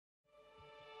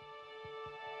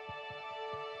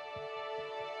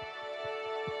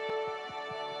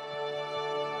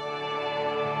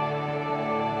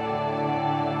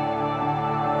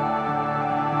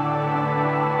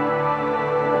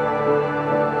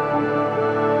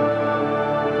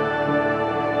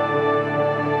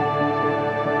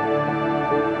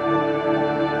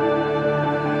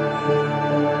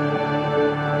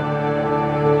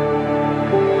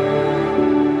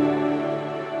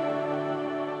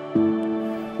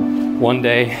One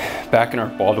day, back in our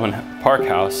Baldwin Park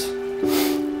house,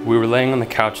 we were laying on the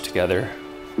couch together,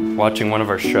 watching one of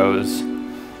our shows, and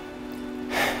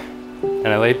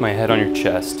I laid my head on your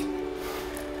chest,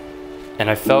 and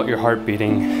I felt your heart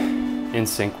beating in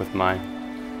sync with mine.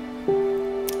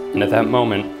 And at that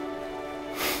moment,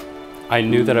 I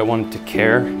knew that I wanted to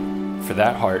care for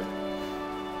that heart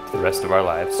for the rest of our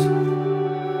lives.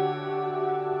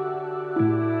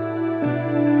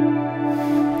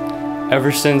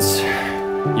 Ever since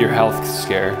your health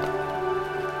scare,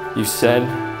 you said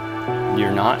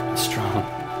you're not as strong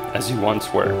as you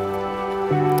once were.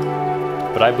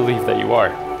 But I believe that you are,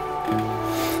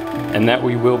 and that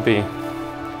we will be.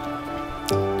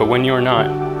 But when you're not,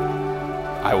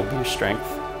 I will be your strength.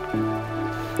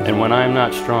 And when I am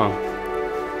not strong,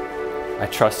 I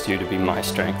trust you to be my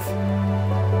strength.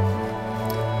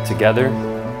 Together,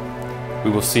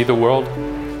 we will see the world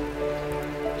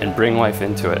and bring life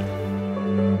into it.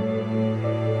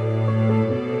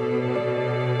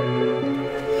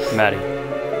 Maddie,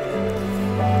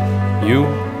 you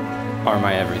are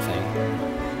my everything.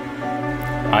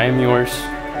 I am yours,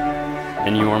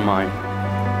 and you are mine,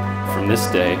 from this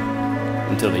day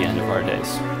until the end of our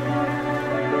days.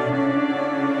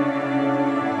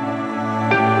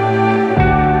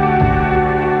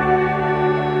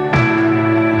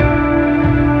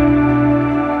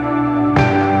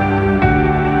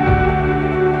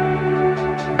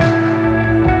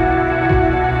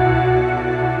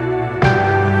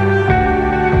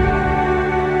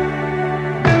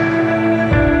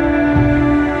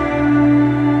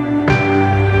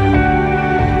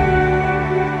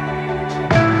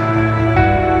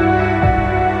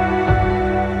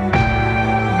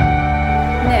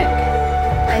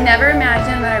 I never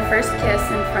imagined that our first kiss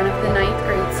in front of the 9th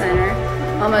grade center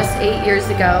almost 8 years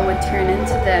ago would turn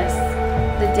into this,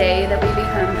 the day that we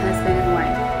become husband and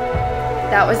wife.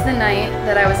 That was the night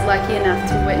that I was lucky enough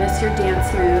to witness your dance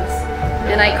moves,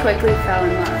 and I quickly fell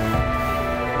in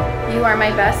love. You are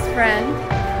my best friend.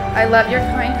 I love your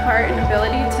kind heart and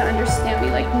ability to understand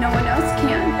me like no one else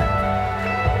can.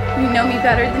 You know me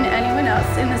better than anyone else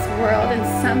in this world and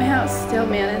somehow still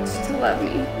manage to love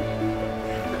me.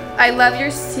 I love your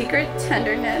secret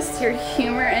tenderness, your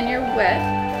humor, and your wit.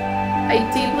 I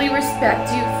deeply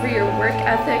respect you for your work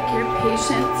ethic, your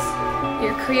patience,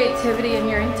 your creativity, and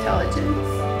your intelligence.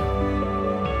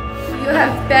 You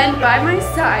have been by my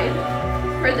side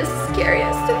for the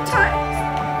scariest of times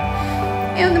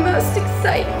and the most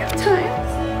exciting of times.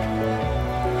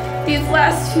 These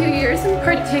last few years in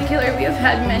particular, we have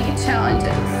had many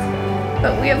challenges,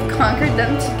 but we have conquered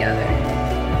them together.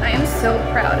 I am so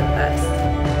proud of us.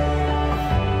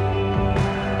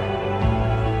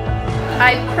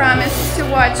 I promise to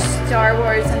watch Star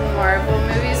Wars and Marvel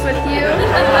movies with you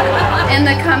in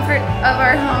the comfort of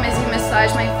our home as you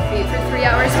massage my feet for 3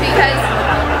 hours because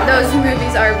those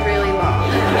movies are really long.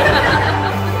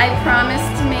 I promise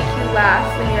to make you laugh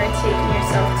when you are taking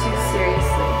yourself too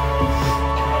seriously.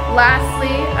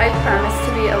 Lastly, I promise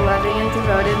to be a loving and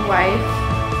devoted wife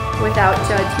without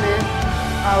judgment,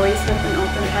 always with an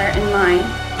open heart and mind,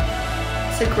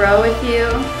 to grow with you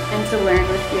and to learn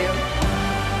with you.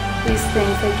 These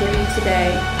things I give you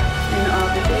today and all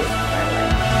the days of our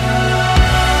life.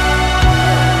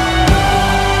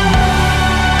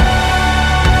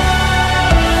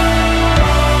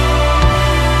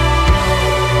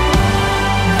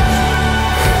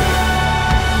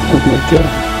 Oh my God.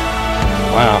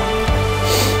 Wow.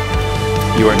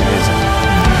 You are amazing.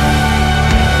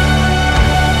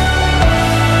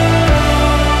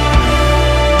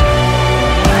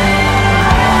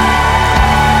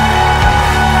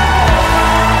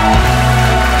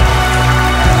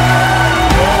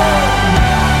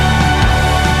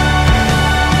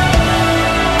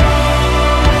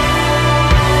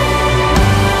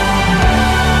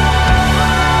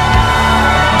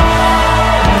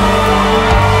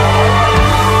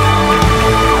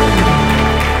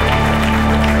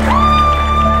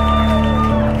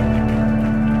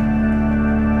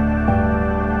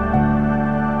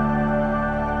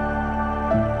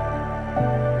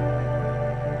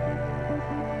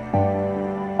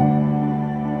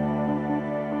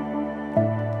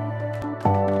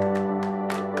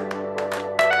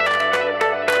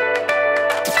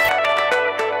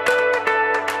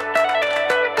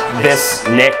 This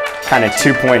Nick kind of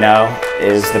 2.0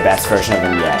 is the best version of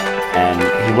him yet. And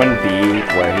he wouldn't be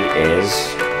where he is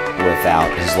without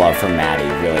his love for Maddie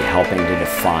really helping to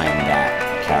define that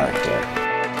character.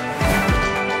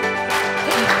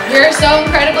 We're so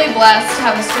incredibly blessed to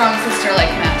have a strong sister like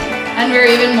Maddie. And we're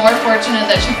even more fortunate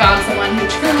that she found someone who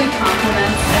truly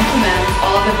complements and commends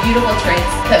all of the beautiful traits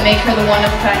that make her the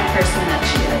one-of-a-kind person that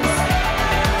she is.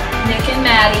 Nick and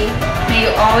Maddie, may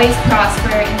you always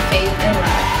prosper in faith and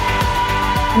love.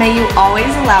 May you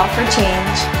always allow for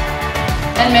change.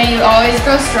 And may you always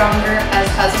grow stronger as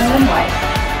husband and wife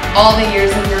all the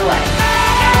years of your life.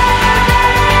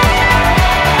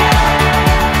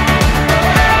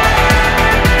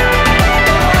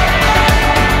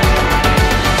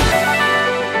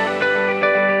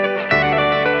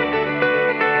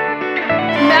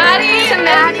 Maddie to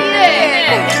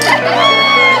Maddie.